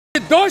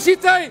दोषी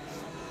चाहिँ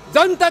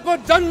जनताको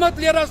जनमत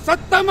लिएर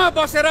सत्तामा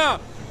बसेर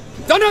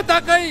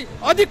जनताकै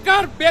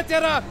अधिकार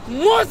बेचेर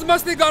मोज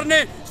मस्ती गर्ने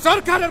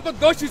सरकारहरुको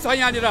दोषी छ।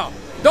 यहाँनिर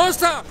दोष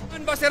छ।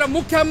 बसेर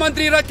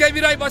मुख्यमन्त्री र केबी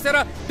राई बसेर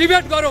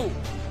डिबेट गरौँ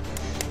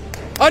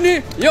अनि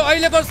यो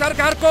अहिलेको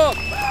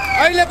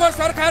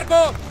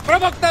सरकारको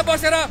प्रवक्ता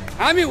बसेर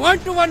हामी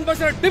 1 to 1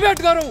 बसेर डिबेट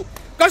गरौँ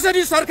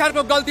कसरी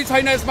सरकारको गल्ती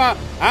छैन यसमा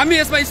हामी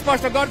यसमा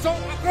स्पष्ट गर्छौं।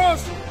 आक्रोश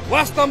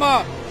वास्तवमा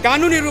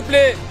कानुनी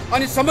रूपले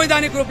अनि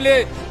संवैधानिक रूपले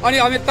अनि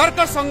हामी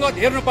तर्कसंगत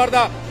हेर्नु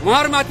पर्दा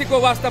उहाँहरुमाथिको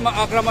वास्तवमा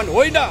आक्रमण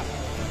होइन।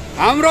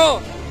 हाम्रो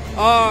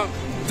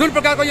जुन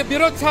प्रकारको यो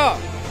विरोध छ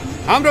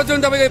हाम्रो जुन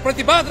तपाईको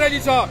प्रतिवाद रैली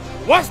छ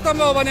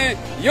वास्तवमा हो भने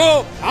यो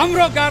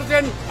हाम्रो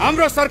गार्जियन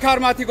हाम्रो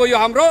सरकारमाथिको यो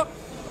हाम्रो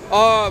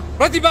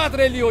प्रतिवाद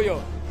रैली हो। यो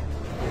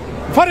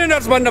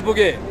फरेनर्स बन्न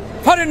पुगे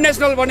फरेन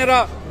नेशनल भनेर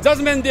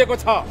जजमेन्ट दिएको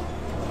छ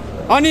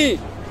अनि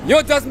यो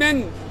जजमेन्ट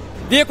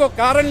दिएको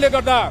कारणले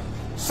गर्दा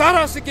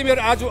सारा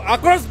सिक्किमेहरु आज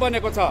आक्रोश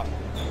बनेको छ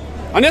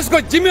अनि यसको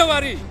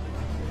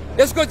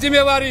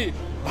जिम्मेवारी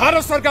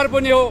भारत सरकार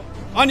पनि हो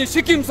अनि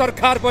सिक्किम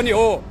सरकार पनि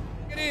हो।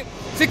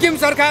 सिक्किम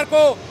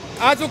सरकारको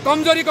आज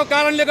कमजोरीको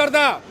कारणले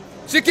गर्दा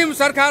सिक्किम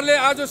सरकारले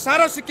आज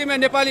सारा सिक्किमे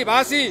नेपाली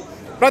भाषी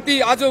प्रति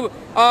आज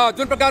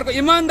जुन प्रकारको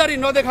इमानदारी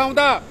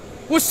नदेखाउँदा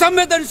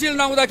संवेदनशील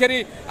नहुँदाखेरि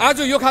आज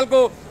यो खालको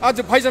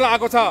आज फैसला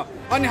आएको छ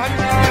अनि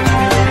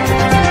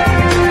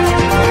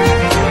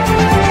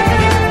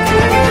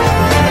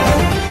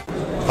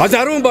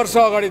हजारौं वर्ष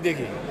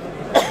अगाडिदेखि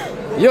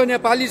यो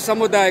नेपाली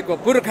समुदायको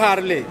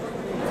पुर्खाहरूले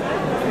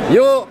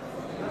यो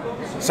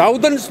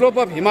साउदर्न स्लोप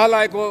अफ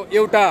हिमालयको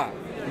एउटा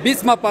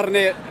बीचमा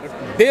पर्ने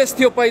देश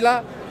थियो पहिला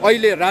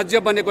अहिले राज्य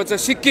बनेको छ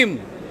सिक्किम।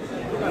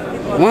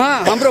 वहाँ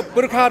हाम्रो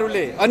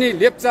पुर्खाहरूले अनि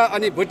लेप्चा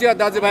अनि भुटिया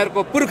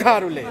दाजुभाइहरूको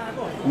पुर्खाहरूले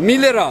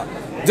मिलेर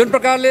जुन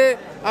प्रकारले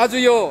आज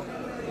यो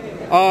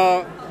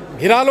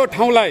भिरालो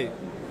ठाउँलाई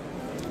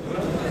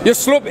यो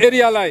स्लोप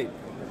एरियालाई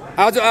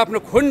आज आफ्नो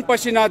खुन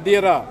पसिना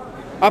दिएर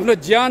आफ्नो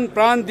ज्यान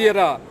प्राण दिएर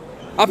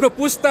आफ्नो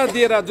पुस्ता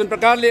दिएर जुन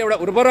प्रकारले एउटा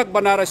उर्वरक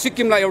बनाएर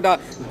सिक्किमलाई एउटा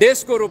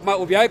देशको रूपमा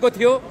उभ्याएको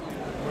थियो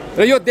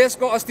र यो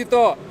देशको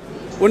अस्तित्व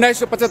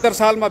 1975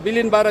 सालमा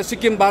विलिन भएर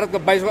सिक्किम भारतको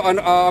 22औं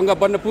अङ्ग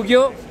बन्न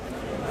पुग्यो।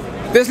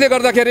 त्यसले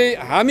गर्दाखेरि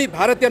हामी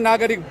भारतीय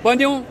नागरिक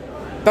बन्यौं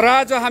तर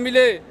आज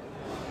हामीले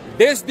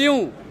देश दियौं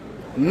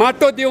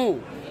माटो दियौं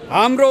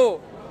हाम्रो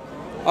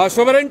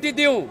सोभरेन्टी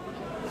दियौं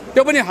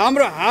त्यो पनि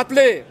हाम्रो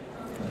हातले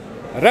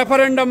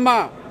रेफरेन्डममा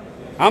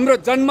हाम्रो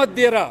जनमत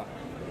दिएर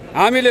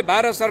हामीले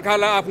भारत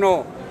सरकारलाई आफ्नो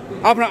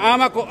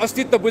आमाको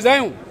अस्तित्व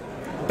बुझायौं।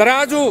 तर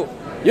आज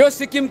यो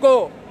सिक्किमको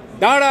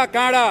डाँडा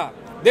काँडा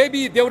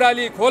देवी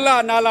देउराली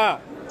खोला नाला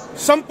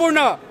सम्पूर्ण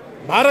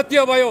भारतीय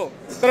भयो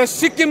तर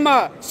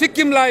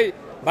सिक्किमलाई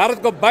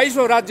भारतको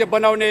 22औं राज्य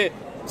बनाउने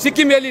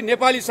सिक्किमेली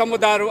नेपाली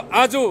समुदायहरू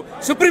आज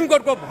सुप्रिम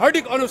कोर्टको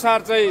भर्डिक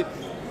अनुसार चाहिँ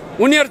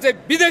उनीहरु चाहिँ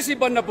विदेशी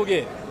बन्न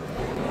पुगे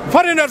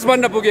फरेनर्स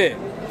बन्न पुगे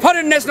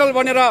फरेन नेशनल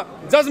भनेर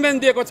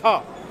जजमेन्ट दिएको छ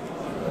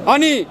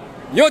अनि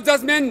यो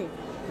जजमेन्ट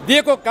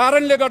दिएको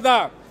कारणले गर्दा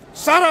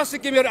सारा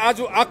सिक्किमेहरु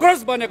आज आक्रोश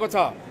बनेको छ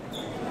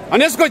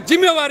अनि यसको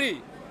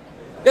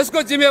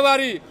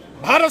जिम्मेवारी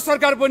भारत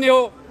सरकार पनि हो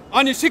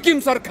अनि सिक्किम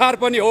सरकार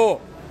पनि हो।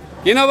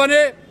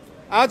 किनभने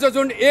आज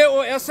जुन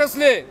एओएसएस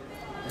ले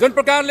जुन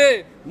प्रकारले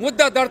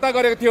मुद्दा दर्ता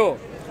गरेको थियो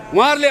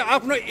उहाँहरूले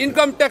आफ्नो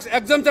इन्कम ट्याक्स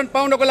एक्जम्पसन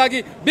पाउनको लागि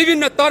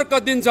विभिन्न तर्क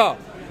दिन्छ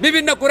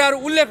विभिन्न कुराहरू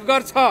उल्लेख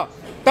गर्छ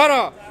तर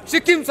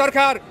सिक्किम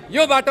सरकार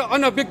योबाट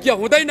अनभिज्ञ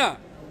हुँदैन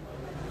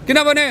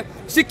किनभने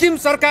सिक्किम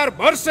सरकार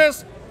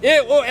भर्सेस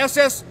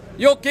एओएसएस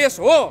यो केस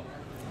हो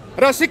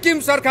र सिक्किम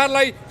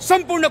सरकारलाई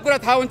सम्पूर्ण कुरा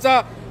थाहा हुन्छ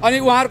अनि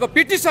उहाँहरूको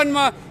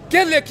पिटिसनमा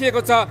के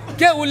लेखिएको छ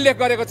के उल्लेख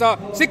गरेको छ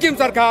सिक्किम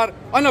सरकार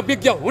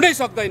अनभिज्ञ हुनै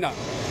सक्दैन।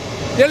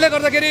 त्यसले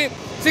गर्दाखेरि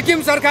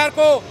सिक्किम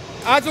सरकारको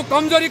आज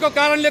कमजोरीको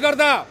कारणले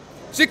गर्दा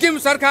सिक्किम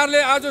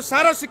सरकारले आज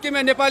सारा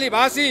सिक्किमे नेपाली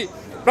भाषी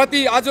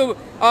प्रति आज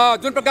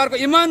जुन प्रकारको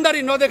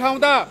इमानदारी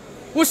नदेखाउँदा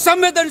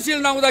संवेदनशील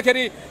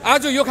नहुँदाखेरि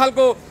आज यो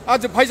खालको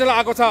आज फैसला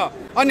आएको छ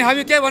अनि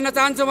हामी के भन्न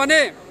चाहन्छौँ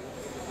भने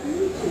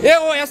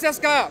एओएसएस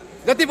का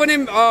जति पनि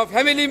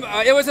फ्यामिली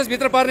एओएसएस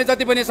भित्र पर्ने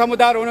जति पनि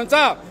समुदायहरू हुनुहुन्छ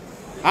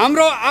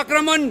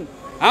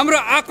हाम्रो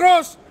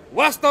आक्रोश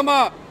वास्तवमा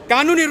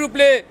कानुनी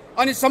रूपले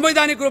अनि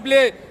संवैधानिक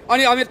रूपले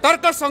अनि हामी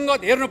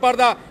तर्कसंगत हेर्नु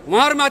पर्दा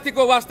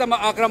उहाँहरुमाथिको वास्तवमा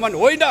आक्रमण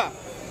होइन।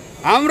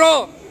 हाम्रो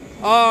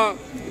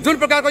जुन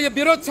प्रकारको यो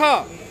विरोध छ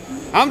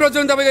हाम्रो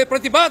जुन तपाईको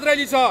प्रतिवाद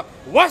रैली छ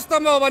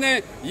वास्तवमा हो भने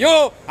यो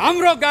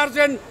हाम्रो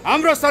गार्जियन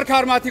हाम्रो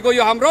सरकारमाथिको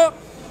यो हाम्रो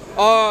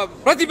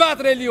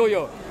प्रतिवाद रैली हो।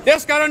 यो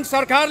त्यसकारण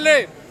सरकारले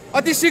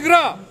अति शीघ्र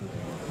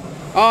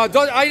जो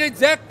अहिले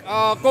ज्याक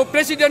को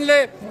प्रेसिडेन्टले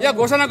यहाँ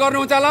घोषणा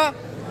गर्नुहुन्छ होला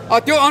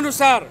त्यो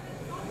अनुसार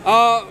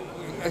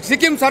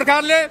सिक्किम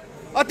सरकारले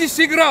अति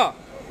शीघ्र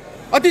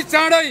अति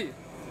चाँडै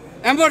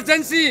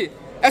इमर्जेन्सी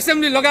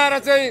एसेम्ब्ली लगाएर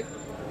चाहिँ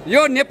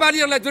यो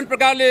नेपालीहरूलाई जुन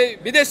प्रकारले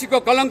विदेशीको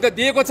कलंक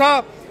दिएको छ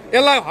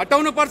यसलाई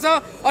हटाउनु पर्छ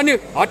अनि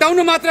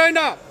हटाउनु मात्र हैन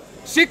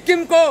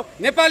सिक्किमको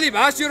नेपाली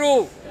भाषीहरू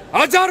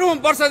हजारौं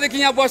वर्षदेखि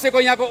यहाँ बसेको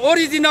यहाँको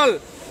ओरिजिनल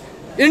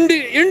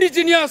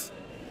इन्डिजिनियस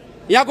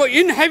यहाँको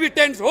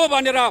इन्हेबिटेन्ट्स हो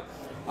भनेर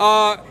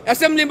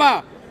एसेम्ब्लीमा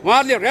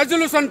उहाँहरूले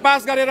रेजोल्युसन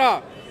पास गरेर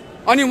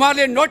अनि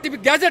उहाँहरूले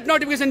ग्याजेट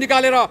नोटिफिकेसन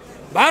निकालेर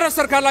भारत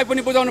सरकारलाई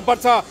पनि बुझाउनु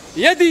पर्छ।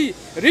 यदि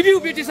रिभ्यू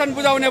पिटिसन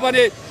बुझाउने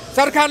भने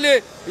सरकारले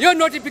यो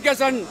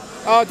नोटिफिकेसन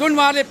जुन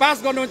उहाँले पास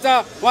गर्नुहुन्छ,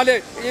 उहाँले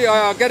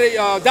के अरे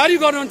जारी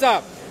गर्नुहुन्छ,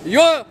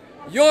 यो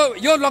यो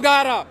यो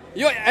लगाएर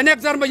यो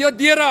एनेक्जरमा यो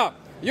दिएर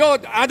यो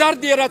आधार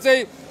दिएर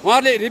चाहिँ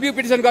उहाँहरूले रिभ्यू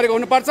पिटिसन गरेको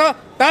हुनुपर्छ,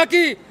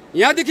 ताकि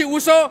यहाँदेखि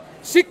उसो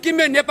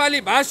सिक्किमे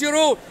नेपाली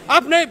भाषीहरू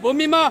आफ्नै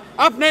भूमिमा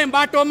आफ्नै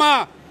माटोमा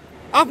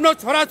आफ्नो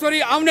छोराछोरी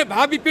आउने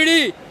भावी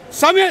पिँढी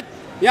समेत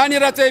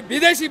यहाँनिर चाहिँ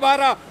विदेशी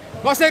भएर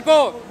कसैको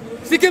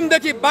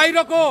सिक्किमदेखि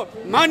बाहिरको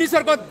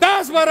मानिसहरूको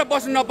दास भएर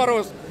बस्नु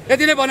नपरोस्,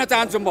 यति नै भन्न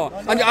चाहन्छु म।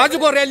 अनि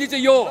आजको र्याली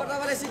चाहिँ यो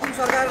सिक्किम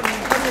सरकार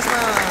पनि यसमा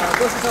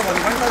दोषी छ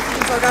भन्नु पनि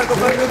सिक्किम सरकारको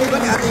प्रतिनिधि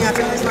पनि आज यहाँ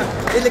चाहिँ यसमा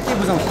यसले के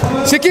बुझाउँछ?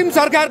 सिक्किम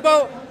सरकारको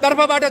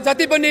तर्फबाट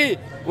जति पनि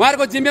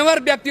उहाँहरूको जिम्मेवार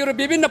व्यक्तिहरू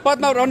विभिन्न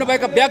पदमा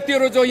रहनुभएका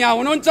व्यक्तिहरू जो यहाँ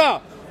हुनुहुन्छ,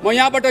 म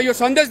यहाँबाट यो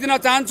सन्देश दिन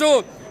चाहन्छु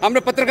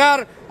हाम्रो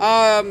पत्रकार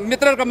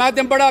मित्रहरूको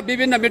माध्यमबाट,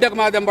 विभिन्न मिडियाको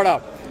माध्यमबाट।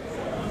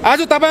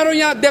 आज तपाईँहरू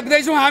यहाँ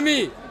देख्दैछौँ, हामी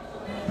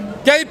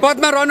केही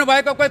पदमा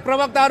रहनुभएको कोही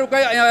प्रवक्ताहरू,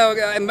 कोही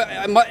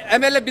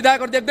एमएलए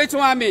विधायकहरू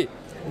देख्दैछौँ, हामी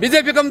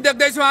बिजेपीको पनि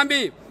देख्दैछौँ।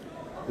 हामी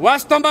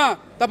वास्तवमा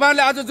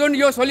तपाईँहरूले आज जुन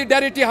यो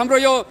सोलिडारिटी हाम्रो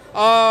यो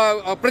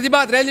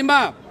प्रतिवाद र्यालीमा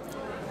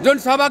जुन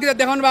सहभागिता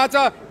देखाउनु भएको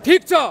छ,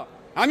 ठिक छ,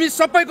 हामी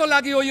सबैको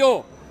लागि हो यो।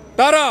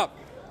 तर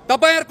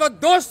तपाईँहरूको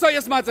दोष छ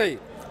यसमा चाहिँ।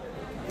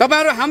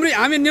 तपाईँहरू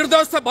हामी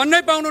निर्दोष छ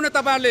भन्नै पाउनु न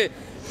तपाईँहरूले।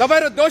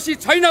 तपाईँहरू दोषी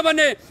छैन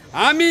भने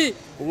हामी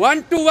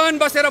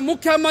 1-to-1 बसेर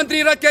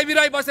मुख्यमन्त्री र केबी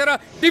राई बसेर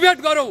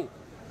डिबेट गरौँ।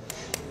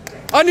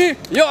 अनि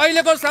यो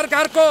अहिलेको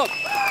सरकारको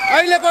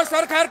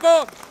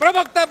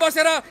प्रवक्ता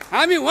बसेर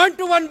हामी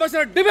 1-to-1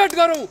 बसेर डिबेट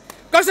गरौँ,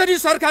 कसरी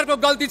सरकारको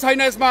गल्ती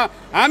छैन यसमा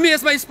हामी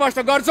यसमा स्पष्ट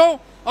गर्छौँ।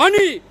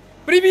 अनि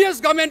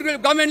प्रिभियस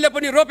गभर्मेन्टले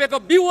पनि रोपेको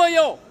बिउ हो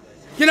यो।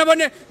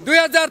 किनभने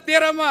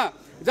 2013मा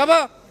जब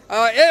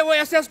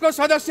एओएसएसको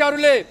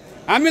सदस्यहरूले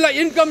हामीलाई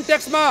इन्कम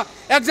ट्याक्समा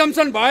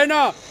एक्जम्पसन भएन,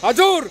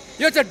 हजुर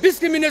यो चाहिँ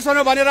डिस्क्रिमिनेसन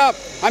हो भनेर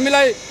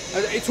हामीलाई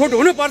छुट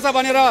हुनुपर्छ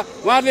भनेर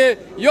उहाँहरूले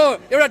यो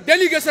एउटा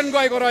डेलिगेसन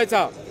गएको रहेछ।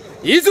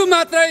 हिजो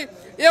मात्रै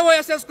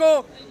एओएसएसको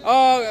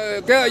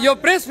यो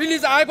प्रेस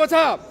रिलिज आएको छ।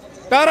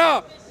 तर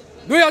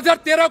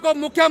 2013को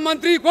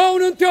मुख्यमन्त्री को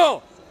हुनुहुन्थ्यो?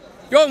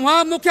 त्यो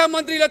उहाँ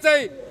मुख्यमन्त्रीले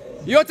चाहिँ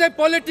यो चाहिँ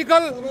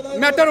पोलिटिकल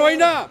म्याटर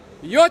होइन,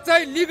 यो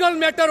चाहिँ लिगल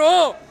म्याटर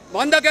हो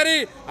भन्दाखेरि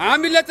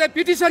हामीले चाहिँ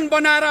पिटिसन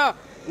बनाएर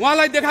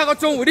उहाँलाई देखाएको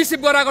छौँ, रिसिभ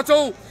गराएको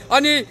छौँ।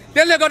 अनि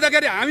त्यसले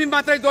गर्दाखेरि हामी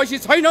मात्रै दोषी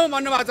छैनौँ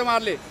भन्नुभएको छ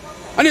उहाँहरूले।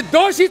 अनि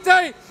दोषी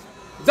चाहिँ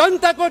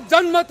जनताको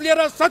जनमत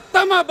लिएर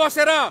सत्तामा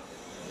बसेर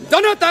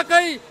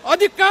जनताकै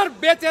अधिकार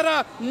बेचेर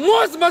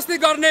मोज मस्ती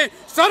गर्ने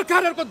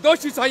सरकारहरूको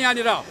दोषी छ,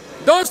 यहाँनिर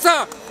दोष छ।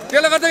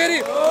 त्यसले गर्दाखेरि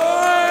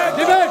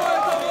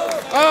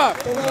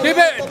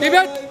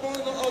डिबेट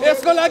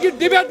यसको लागि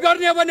डिबेट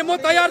गर्ने हो भने म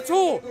तयार छु।